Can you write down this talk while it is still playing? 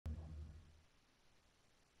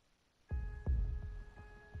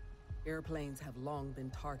Airplanes have long been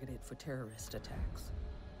targeted for terrorist attacks.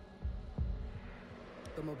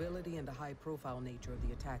 The mobility and the high-profile nature of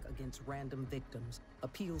the attack against random victims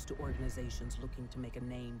appeals to organizations looking to make a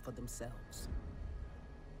name for themselves.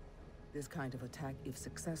 This kind of attack, if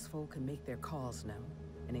successful, can make their cause known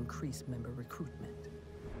and increase member recruitment.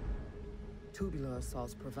 Tubular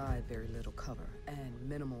assaults provide very little cover and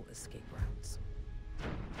minimal escape routes.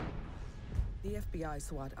 The FBI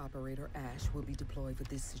SWAT operator Ash will be deployed for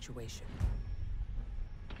this situation.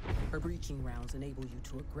 Her breaching rounds enable you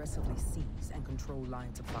to aggressively seize and control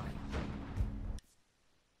lines of fire.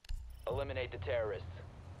 Eliminate the terrorists.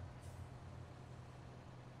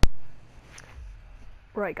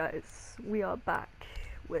 Right guys, we are back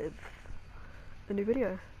with a new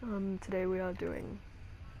video. Today we are doing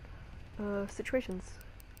situations.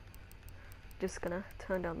 Just gonna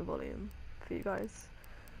turn down the volume for you guys.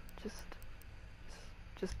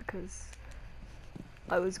 Just because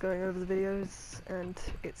I was going over the videos and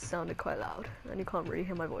it sounded quite loud and you can't really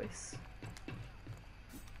hear my voice.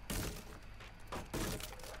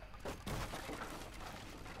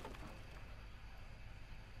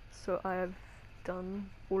 So I have done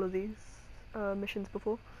all of these missions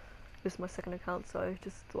before. This is my second account, so I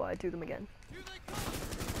just thought I'd do them again.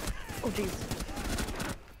 Oh jeez.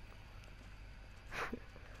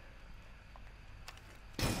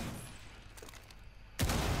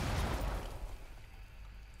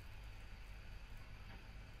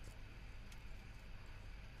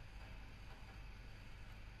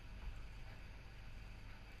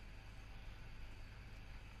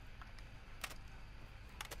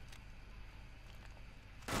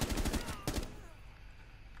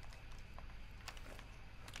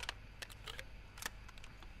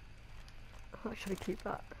 I'll actually keep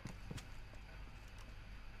that.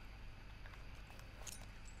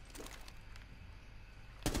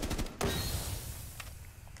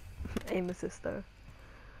 Aim assist though.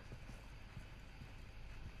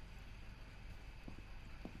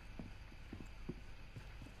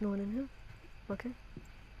 No one in here? Okay.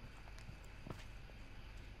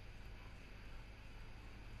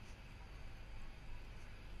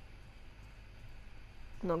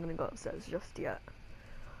 Not gonna go upstairs just yet.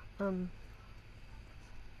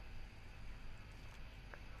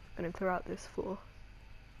 Gonna clear out this floor.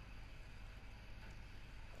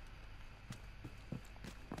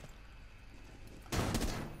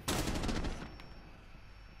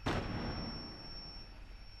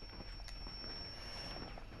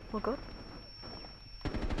 Oh god.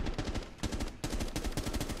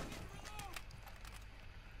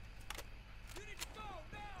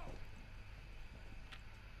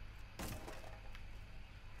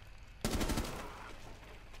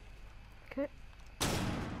 Okay.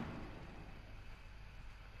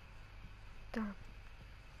 Damn.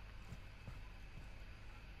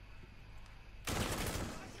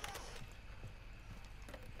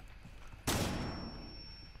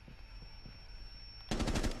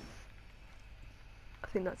 I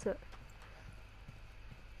think that's it.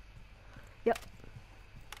 Yep.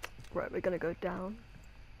 Right, we're gonna go down.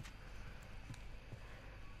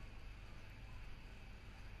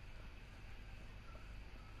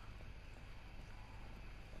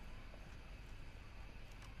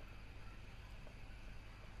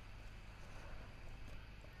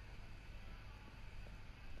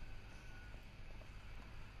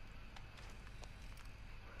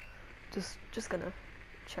 Just gonna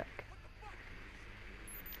check.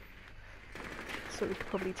 So we could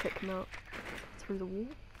probably take him out through the wall.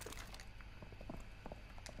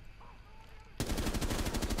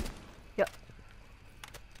 Yep.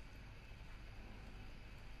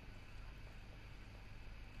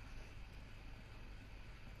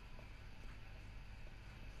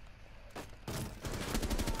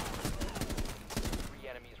 Three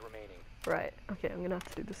enemies remaining. Right, okay, I'm gonna have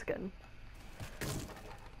to do this again.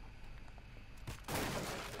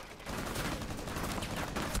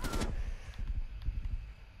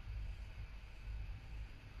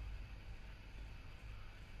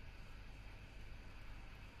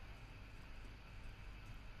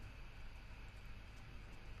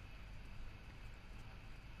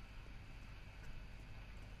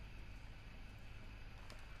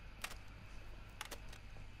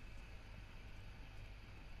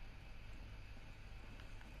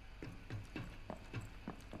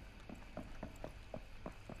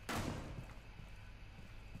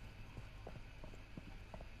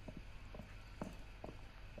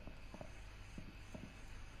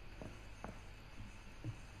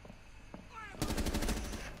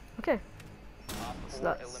 Okay, so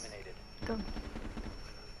that's Eliminated. done.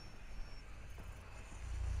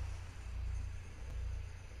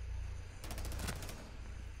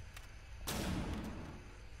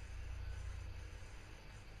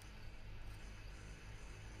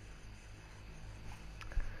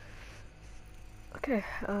 Okay,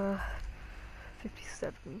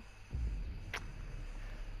 57.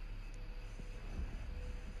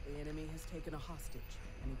 The enemy has taken a hostage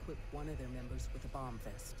and equipped one of their members with a bomb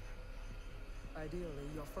vest. Ideally,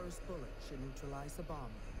 your first bullet should neutralize the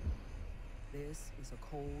bomb. This is a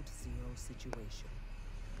cold zero situation.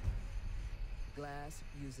 Glass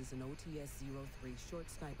uses an OTS-03 short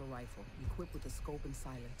sniper rifle equipped with a scope and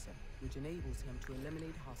silencer, which enables him to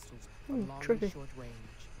eliminate hostiles from long and short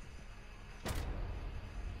range.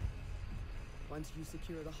 Once you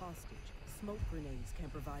secure the hostage, smoke grenades can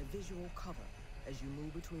provide visual cover as you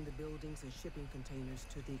move between the buildings and shipping containers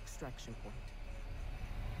to the extraction point.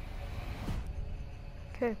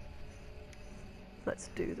 Okay. Let's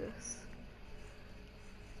do this.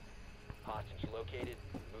 Hostage located.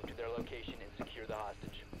 Move to their location and secure the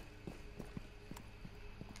hostage.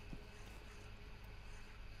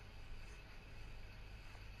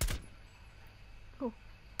 Oh.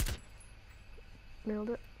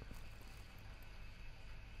 Nailed it.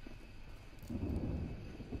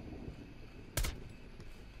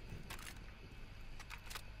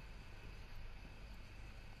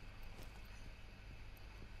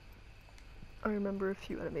 I remember a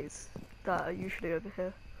few enemies that are usually over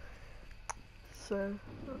here, so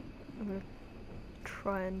I'm gonna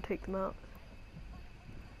try and take them out.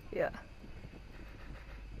 Yeah.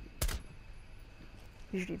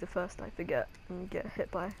 Usually the first I forget and get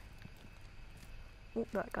hit by. Oh,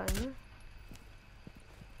 that guy in there.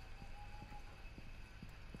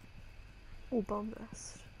 Oh, bomb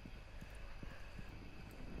vest.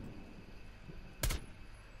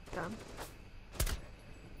 Damn.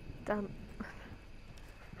 Damn.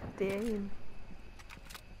 The aim.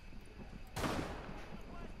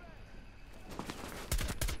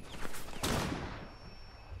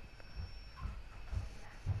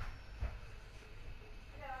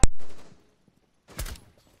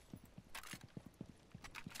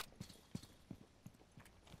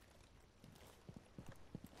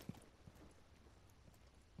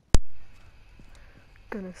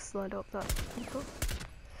 Gonna slide up that hill.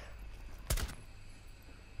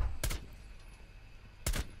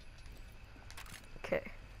 Okay.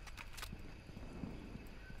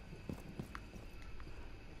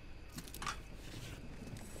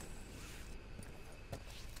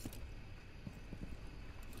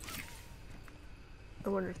 I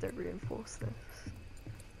wonder if they reinforce this.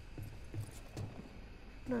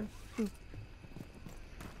 No.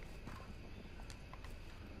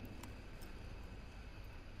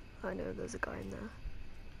 I know there's a guy in there.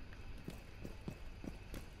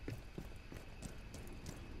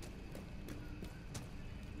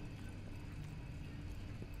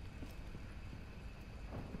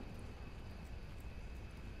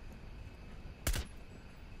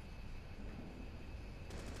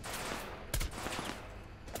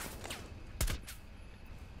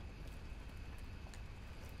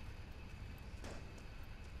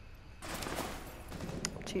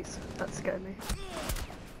 Jeez, that scared me.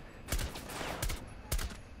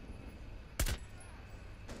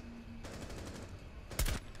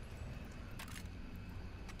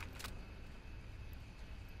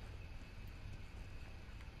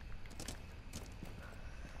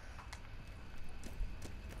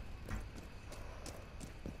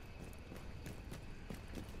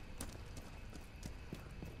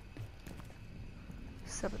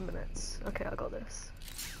 Seven minutes. Okay, I got this.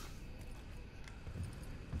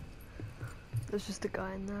 There's just a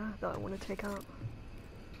guy in there that I want to take out.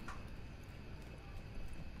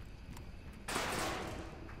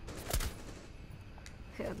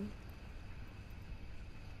 Hit him.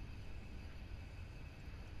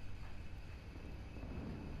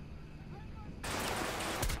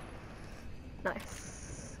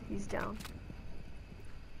 Nice. He's down.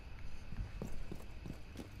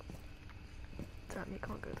 Damn, you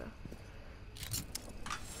can't go there.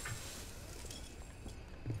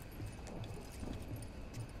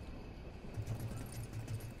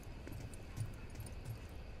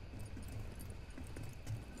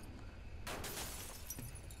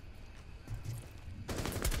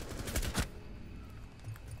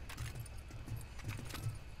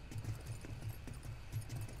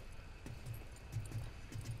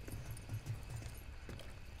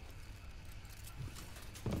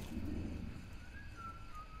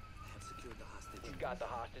 Got the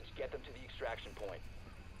hostage. Get them to the extraction point.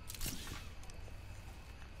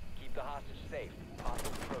 Keep the hostage safe.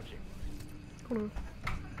 Hostiles approaching. Hold on.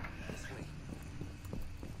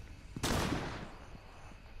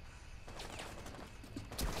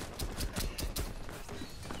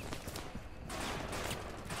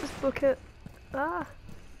 Just book it. Ah!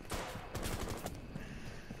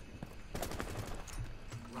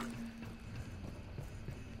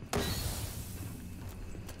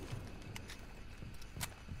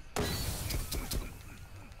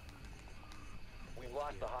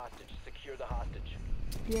 lost the hostage. Secure the hostage.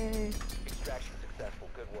 Yay. Extraction successful.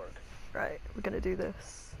 Good work. Right, we're gonna do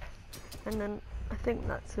this. And then I think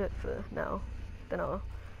that's it for now. Then I'll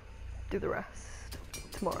do the rest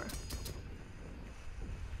tomorrow.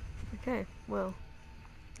 Okay, well,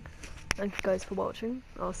 thank you guys for watching.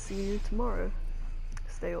 I'll see you tomorrow.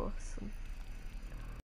 Stay awesome.